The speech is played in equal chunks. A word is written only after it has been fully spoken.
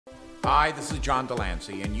Hi, this is John de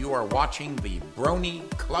Lancie, and you are watching the Brony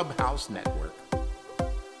Clubhouse Network.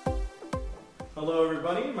 Hello,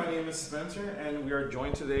 everybody. My name is Spencer, and we are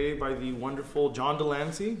joined today by the wonderful John de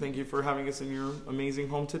Lancie. Thank you for having us in your amazing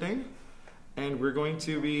home today. And we're going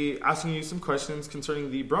to be asking you some questions concerning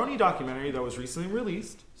the Brony documentary that was recently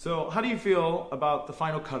released. So, how do you feel about the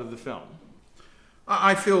final cut of the film?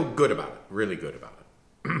 I feel good about it, really good about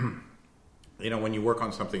it. You know, when you work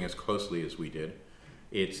on something as closely as we did,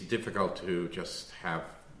 it's difficult to just have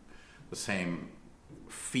the same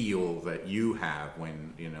feel that you have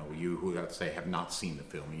when, you know, you who, let's say, have not seen the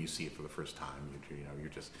film and you see it for the first time.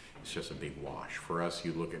 It's just a big wash. For us,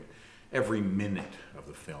 you look at every minute of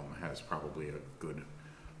the film has probably a good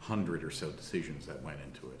 100 or so decisions that went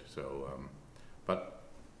into it. So, but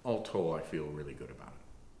all told, I feel really good about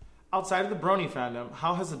it. Outside of the Brony fandom,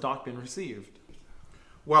 how has the doc been received?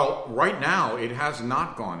 Well, right now, it has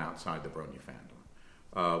not gone outside the Brony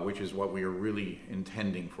fandom, which is what we are really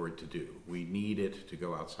intending for it to do. We need it to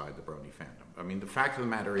go outside the Brony fandom. I mean, the fact of the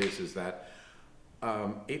matter is that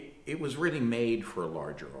it was really made for a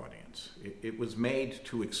larger audience. It was made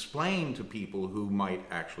to explain to people who might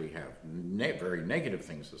actually have very negative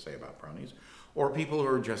things to say about Bronies, or people who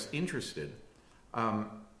are just interested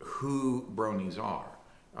who Bronies are.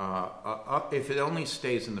 If it only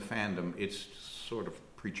stays in the fandom, it's sort of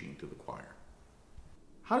preaching to the choir.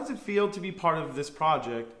 How does it feel to be part of this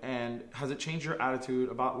project, and has it changed your attitude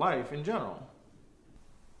about life in general?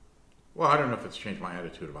 Well, I don't know if it's changed my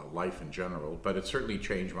attitude about life in general, but it certainly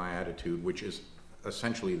changed my attitude, which is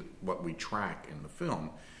essentially what we track in the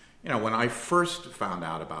film. You know, when I first found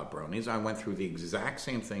out about Bronies, I went through the exact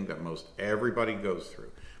same thing that most everybody goes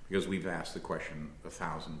through, because we've asked the question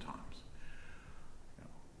 1,000 times. You know,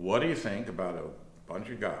 what do you think about a bunch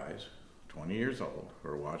of guys, 20 years old, who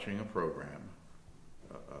are watching a program,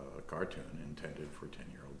 a cartoon intended for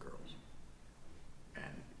 10-year-old girls?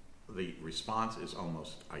 And the response is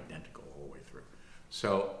almost identical all the way through.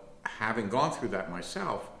 So, having gone through that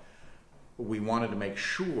myself, we wanted to make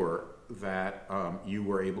sure that you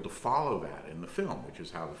were able to follow that in the film, which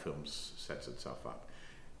is how the film sets itself up.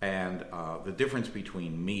 And the difference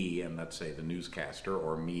between me and, let's say, the newscaster,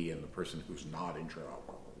 or me and the person who's not interested,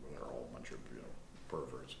 they're all a bunch of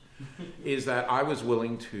perverts, is that I was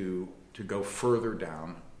willing to go further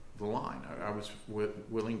down the line. I was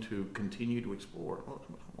willing to continue to explore. Oh,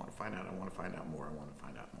 I want to find out more. I want to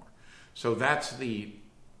find out more. So that's the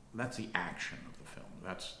action of the film.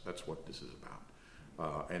 That's what this is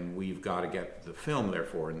about. And we've got to get the film,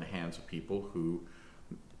 therefore, in the hands of people who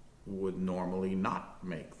would normally not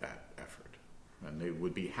make that effort, and they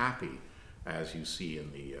would be happy, as you see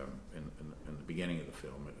in the beginning of the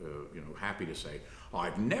film, happy to say,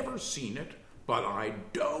 "I've never seen it, but I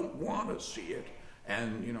don't want to see it.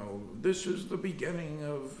 And, this is the beginning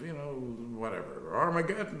of, whatever,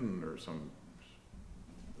 Armageddon," or some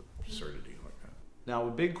absurdity like that. Now,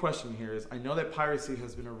 a big question here is, I know that piracy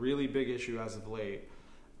has been a really big issue as of late.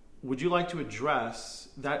 Would you like to address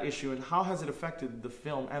that issue, and how has it affected the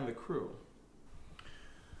film and the crew?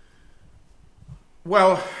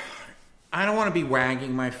 Well, I don't want to be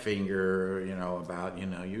wagging my finger, about,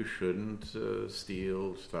 you shouldn't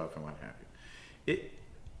steal stuff and what have you.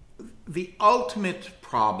 The ultimate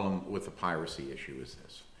problem with the piracy issue is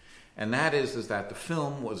this, and that is that the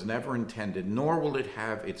film was never intended, nor will it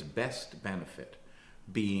have its best benefit,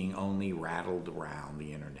 being only rattled around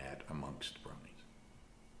the internet amongst Bronies.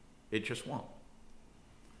 It just won't.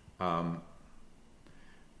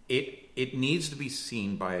 It needs to be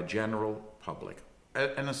seen by a general public,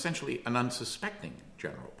 and essentially an unsuspecting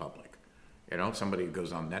general public. Somebody who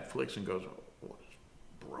goes on Netflix and goes, "Oh, what is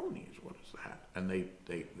Bronies? What is that?" And they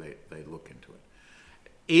look into it.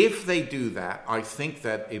 If they do that, I think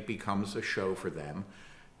that it becomes a show for them.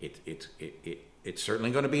 It's certainly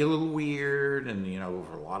going to be a little weird, and a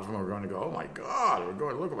lot of them are going to go, "Oh my God, we're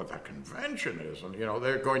going to look at what that convention is," and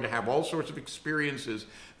they're going to have all sorts of experiences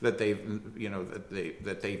that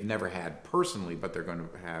they've never had personally, but they're going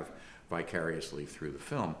to have vicariously through the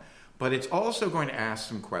film. But it's also going to ask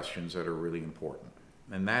some questions that are really important,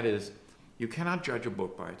 and that is, you cannot judge a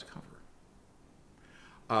book by its cover.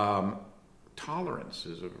 Tolerance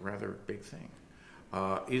is a rather big thing.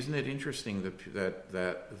 Isn't it interesting that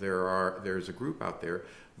there's a group out there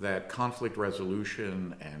that conflict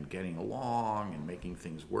resolution and getting along and making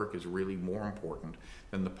things work is really more important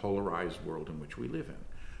than the polarized world in which we live in?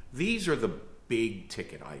 These are the big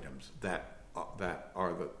ticket items that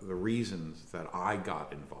are the reasons that I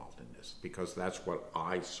got involved in this, because that's what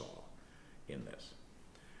I saw in this.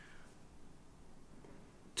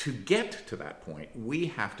 To get to that point, we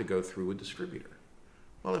have to go through a distributor.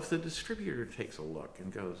 Well, if the distributor takes a look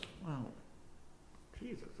and goes, well,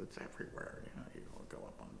 Jesus, it's everywhere. You go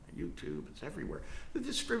up on YouTube, it's everywhere. The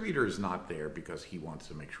distributor is not there because he wants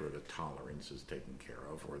to make sure that tolerance is taken care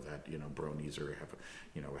of, or that Bronies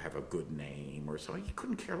have a good name or something. He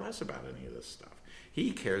couldn't care less about any of this stuff.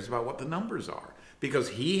 He cares about what the numbers are, because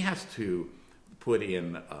he has to put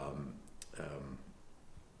in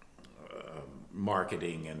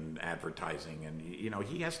marketing and advertising, and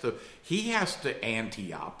he has to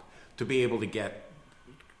ante up to be able to get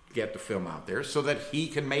the film out there so that he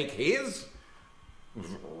can make his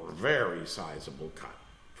very sizable cut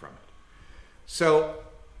from it. So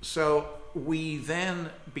we then,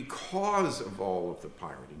 because of all of the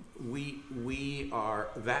pirating, we are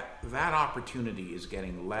that opportunity is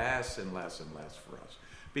getting less and less and less for us,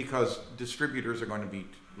 because distributors are going to be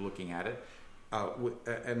looking at it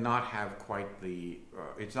and not have quite the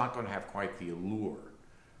it's not going to have quite the allure.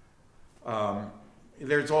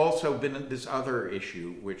 There's also been this other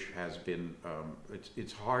issue, which has been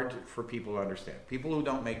it's hard for people to understand. People who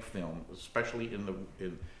don't make film, especially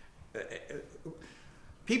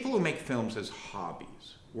people who make films as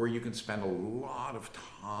hobbies, where you can spend a lot of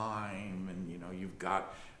time, and you've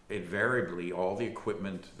got invariably all the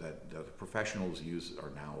equipment that the professionals use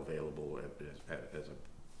are now available as a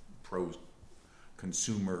pro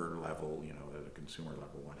consumer level, at a consumer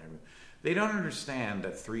level, whatever. They don't understand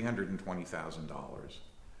that $320,000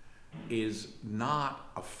 is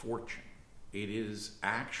not a fortune. It is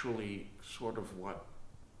actually sort of what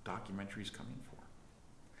documentaries come in for.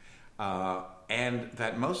 And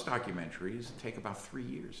that most documentaries take about 3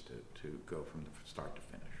 years to go from start to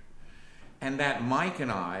finish. And that Mike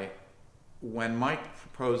and I, when Mike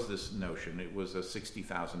proposed this notion, it was a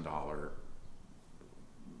 $60,000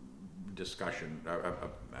 discussion,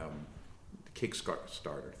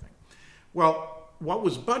 Kickstarter thing. Well, what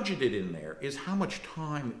was budgeted in there is how much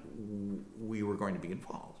time we were going to be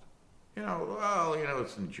involved.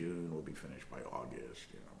 It's in June, we'll be finished by August,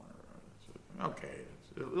 okay,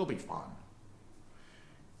 it'll be fun.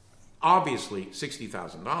 Obviously,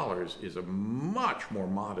 $60,000 is a much more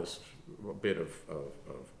modest bit of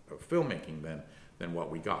filmmaking than what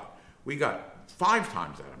we got. We got 5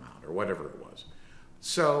 times that amount, or whatever it was.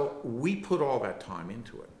 So we put all that time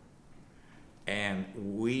into it. And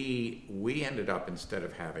we ended up, instead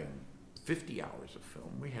of having 50 hours of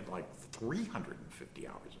film, we had like 350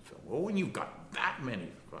 hours of film. Well, when you've got that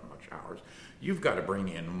much hours, you've got to bring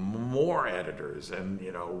in more editors, and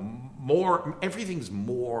more. Everything's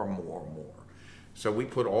more. So we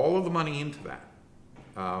put all of the money into that,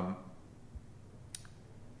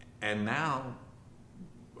 and now,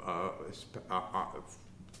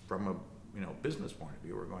 from a business point of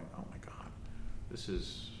view, we're going, oh my God, this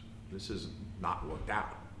is not worked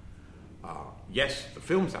out. Yes, the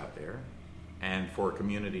film's out there, and for a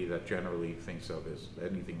community that generally thinks of as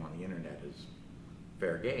anything on the internet is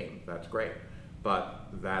fair game, that's great. But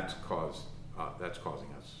that's causing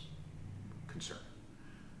us concern.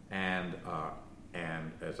 And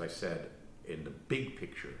as I said, in the big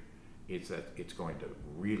picture, it's that it's going to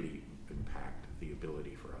really impact the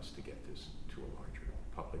ability for us to get this to a larger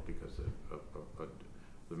public, because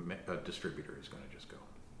a distributor is going to just go,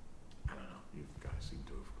 I don't know, you guys seem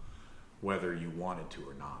to have, whether you wanted to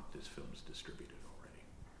or not, this film's distributed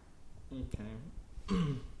already. Okay.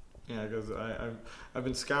 Yeah, because I've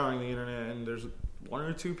been scouring the internet, and there's 1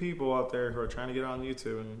 or 2 people out there who are trying to get on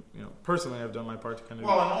YouTube, and personally, I've done my part to kind of.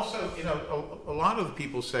 Well, and also, a lot of the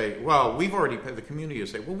people say, well, we've already paid. The community will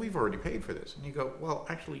say, well, we've already paid for this, and you go, well,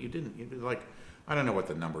 actually, you didn't. You did, like, I don't know what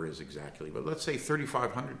the number is exactly, but let's say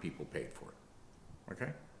 3,500 people paid for it.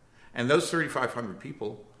 Okay, and those 3,500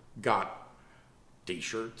 people got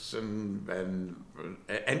T-shirts and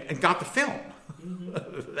got the film.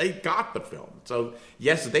 Mm-hmm. They got the film. So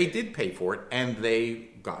yes, they did pay for it, and they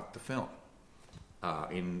got the film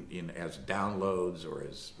in as downloads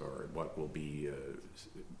or what will be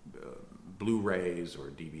Blu-rays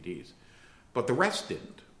or DVDs, but the rest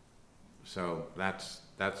didn't. So that's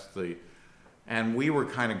the, and we were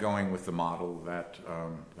kind of going with the model that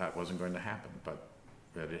that wasn't going to happen, but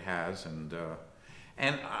that it has, and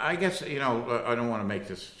I guess, I don't want to make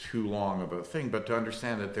this too long of a thing, but to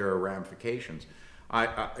understand that there are ramifications.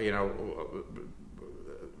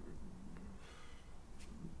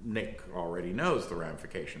 Nick already knows the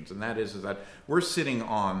ramifications, and that is that we're sitting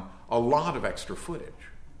on a lot of extra footage,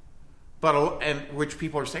 and which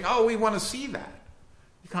people are saying, oh, we want to see that.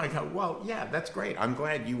 You kind of go, well, yeah, that's great. I'm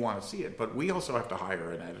glad you want to see it, but we also have to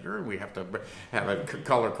hire an editor, and we have to have it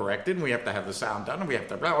color corrected, and we have to have the sound done, and we have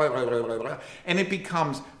to blah, blah, blah, blah, blah, and it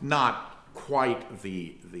becomes not quite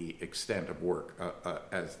the extent of work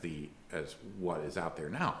as what is out there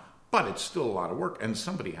now, but it's still a lot of work, and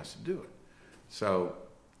somebody has to do it. So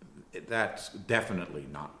that's definitely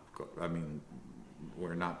not. I mean,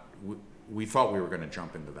 we're not. We thought we were going to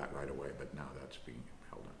jump into that right away, but now that's being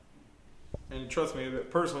held up. And trust me,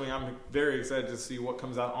 personally, I'm very excited to see what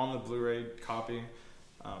comes out on the Blu-ray copy.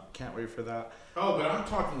 Can't wait for that. Oh, but I'm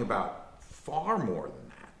talking about far more than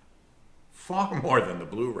that. Far more than the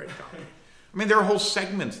Blu-ray copy. I mean, there are whole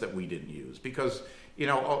segments that we didn't use because, you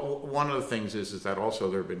know, one of the things is that also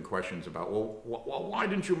there have been questions about, well, why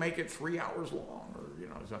didn't you make it 3 hours long? Or, you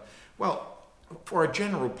know, well, for a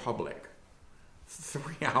general public,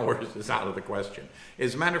 3 hours is out of the question.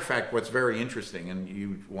 As a matter of fact, what's very interesting,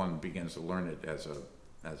 and one begins to learn it as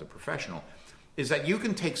a professional, is that you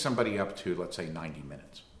can take somebody up to, let's say, 90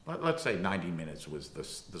 minutes. Let's say 90 minutes was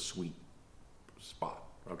the sweet spot,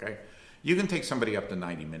 okay? You can take somebody up to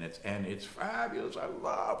 90 minutes, and it's fabulous. I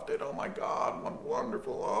loved it. Oh, my God, what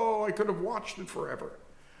wonderful. Oh, I could have watched it forever.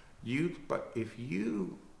 But if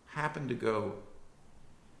you happen to go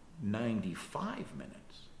 95 minutes,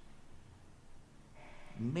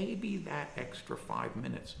 maybe that extra 5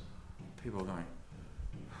 minutes, people are going,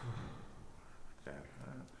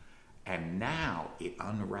 and now it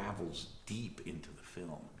unravels deep into the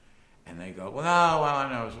film. And they go, well,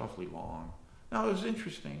 I know, it was awfully long. No, it was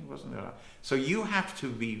interesting, wasn't it? So you have to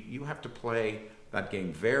play that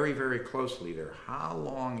game very, very closely there. How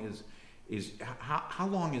long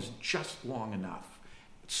is just long enough?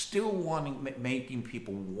 Still making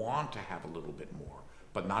people want to have a little bit more,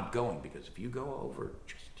 but not going, because if you go over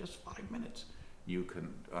just 5 minutes, you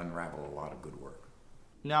can unravel a lot of good work.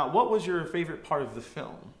 Now, what was your favorite part of the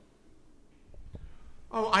film?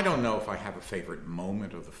 Oh, I don't know if I have a favorite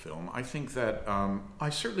moment of the film. I think that I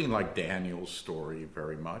certainly like Daniel's story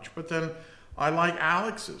very much, but then I like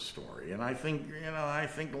Alex's story, and I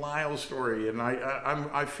think Lyle's story, and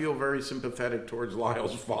I feel very sympathetic towards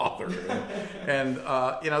Lyle's father, and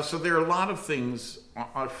so there are a lot of things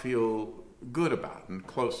I feel good about and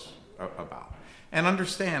close about, and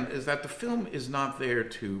understand is that the film is not there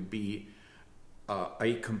to be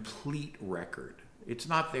a complete record. It's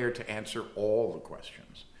not there to answer all the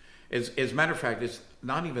questions. As a matter of fact, it's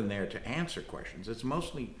not even there to answer questions. It's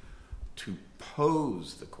mostly to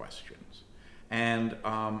pose the questions. And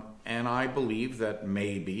I believe that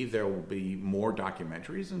maybe there will be more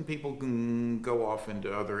documentaries and people can go off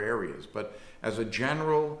into other areas. But as a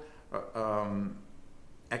general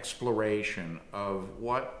exploration of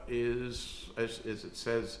what is, as it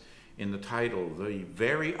says in the title, the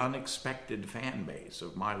very unexpected fan base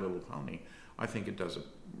of My Little Pony, I think it does a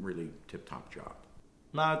really tip-top job.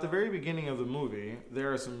 Now, at the very beginning of the movie,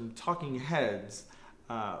 there are some talking heads.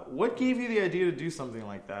 What gave you the idea to do something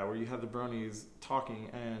like that, where you have the Bronies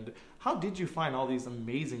talking, and how did you find all these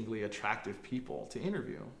amazingly attractive people to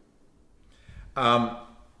interview?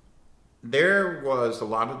 There was a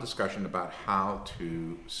lot of discussion about how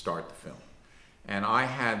to start the film. And I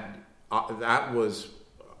had, that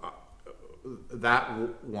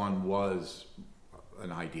one was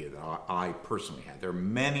an idea that I personally had. There are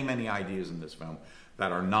many, many ideas in this film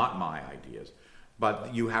that are not my ideas,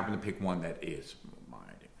 but you happen to pick one that is my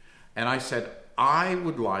idea. And I said, I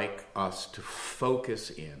would like us to focus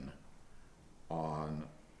in on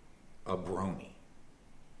a Brony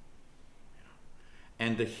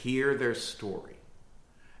and to hear their story.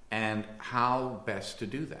 And how best to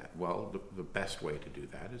do that? Well, the best way to do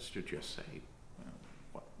that is to just say,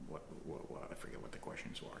 I forget what the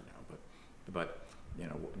questions are now, but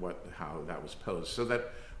how that was posed, so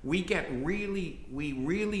that we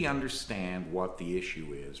really understand what the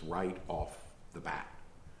issue is right off the bat.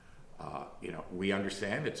 We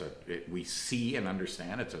understand we see and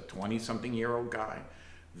understand it's a 20-something-year-old guy.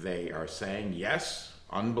 They are saying, yes,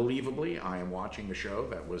 unbelievably, I am watching a show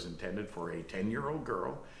that was intended for a 10-year-old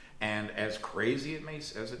girl, and as crazy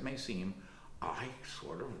as it may seem, I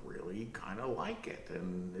sort of really kind of like it,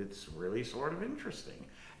 and it's really sort of interesting.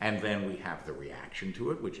 And then we have the reaction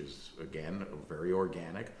to it, which is, again, very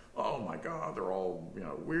organic. Oh my God, they're all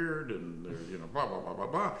weird, and they're blah blah blah blah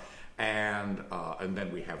blah. And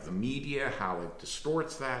then we have the media, how it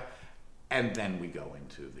distorts that, and then we go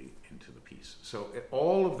into the piece. So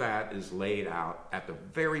all of that is laid out at the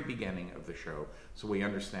very beginning of the show, so we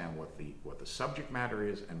understand what the subject matter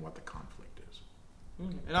is and what the conflict is.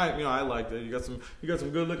 And I liked it. You got some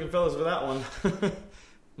good looking fellas for that one.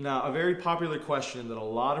 Now, a very popular question that a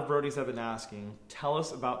lot of Brodies have been asking, tell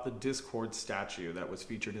us about the Discord statue that was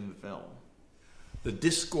featured in the film. The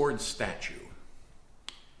Discord statue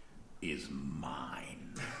is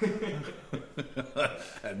mine.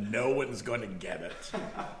 And no one's going to get it.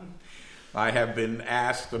 I have been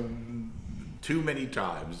asked too many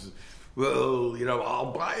times, well,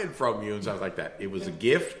 I'll buy it from you and stuff like that. It was a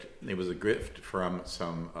gift. It was a gift from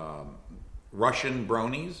some Russian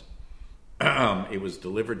Bronies. It was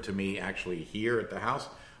delivered to me actually here at the house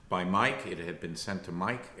by Mike. It had been sent to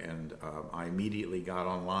Mike, and I immediately got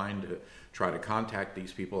online to try to contact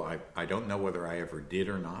these people. I don't know whether I ever did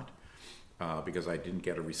or not, because I didn't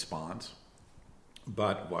get a response.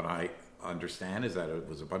 But what I understand is that it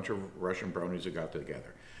was a bunch of Russian Bronies who got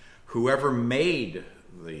together. Whoever made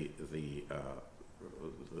the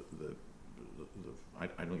I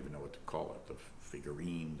don't even know what to call it, the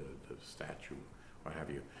figurine, the statue, what have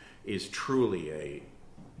you, is truly a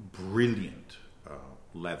brilliant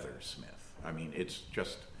leathersmith. I mean, it's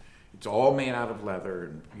all made out of leather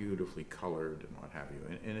and beautifully colored and what have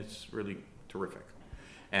you, and it's really terrific.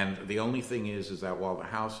 And the only thing is that while the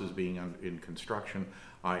house is being in construction,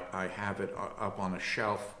 I have it up on a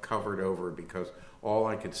shelf covered over because all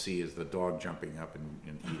I could see is the dog jumping up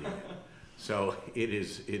and eating it. So it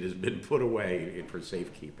has been put away for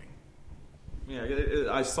safekeeping. Yeah,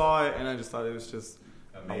 I saw it and I just thought it was just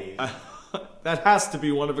amazing. That has to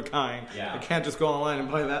be one of a kind. Yeah. I can't just go online and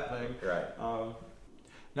buy that thing. Right.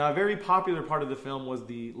 Now, a very popular part of the film was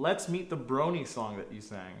the "Let's Meet the Brony" song that you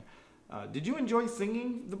sang. Did you enjoy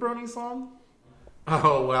singing the Brony song?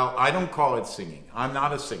 Oh, well, I don't call it singing. I'm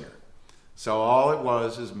not a singer. So all it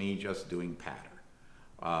was is me just doing patter.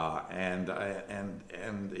 And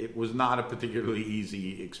it was not a particularly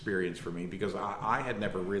easy experience for me because I had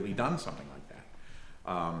never really done something like that.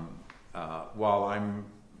 While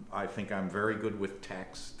I think I'm very good with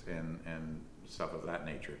text and stuff of that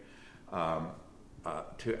nature,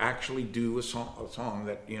 to actually do a song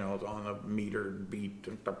that is on a metered beat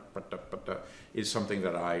is something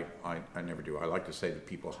that I never do. I like to say that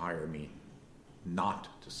people hire me not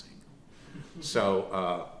to sing.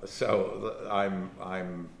 So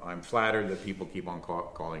I'm flattered that people keep on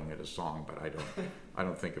calling it a song, but I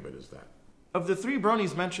don't think of it as that. Of the three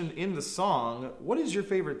Bronies mentioned in the song, what is your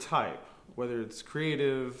favorite type? Whether it's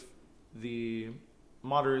creative, the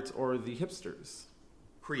moderates, or the hipsters?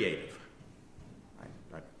 Creative.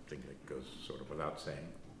 I think that goes sort of without saying.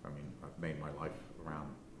 I mean, I've made my life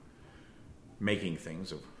around making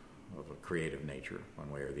things of a creative nature,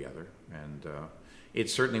 one way or the other, and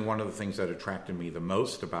it's certainly one of the things that attracted me the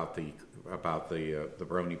most about the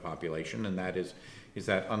Brony population, and that is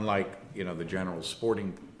that unlike the general sport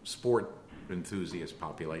enthusiast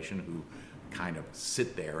population who kind of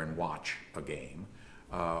sit there and watch a game,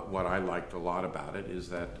 what I liked a lot about it is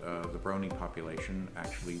that the Brony population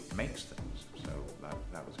actually makes things. So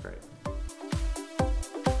that was great.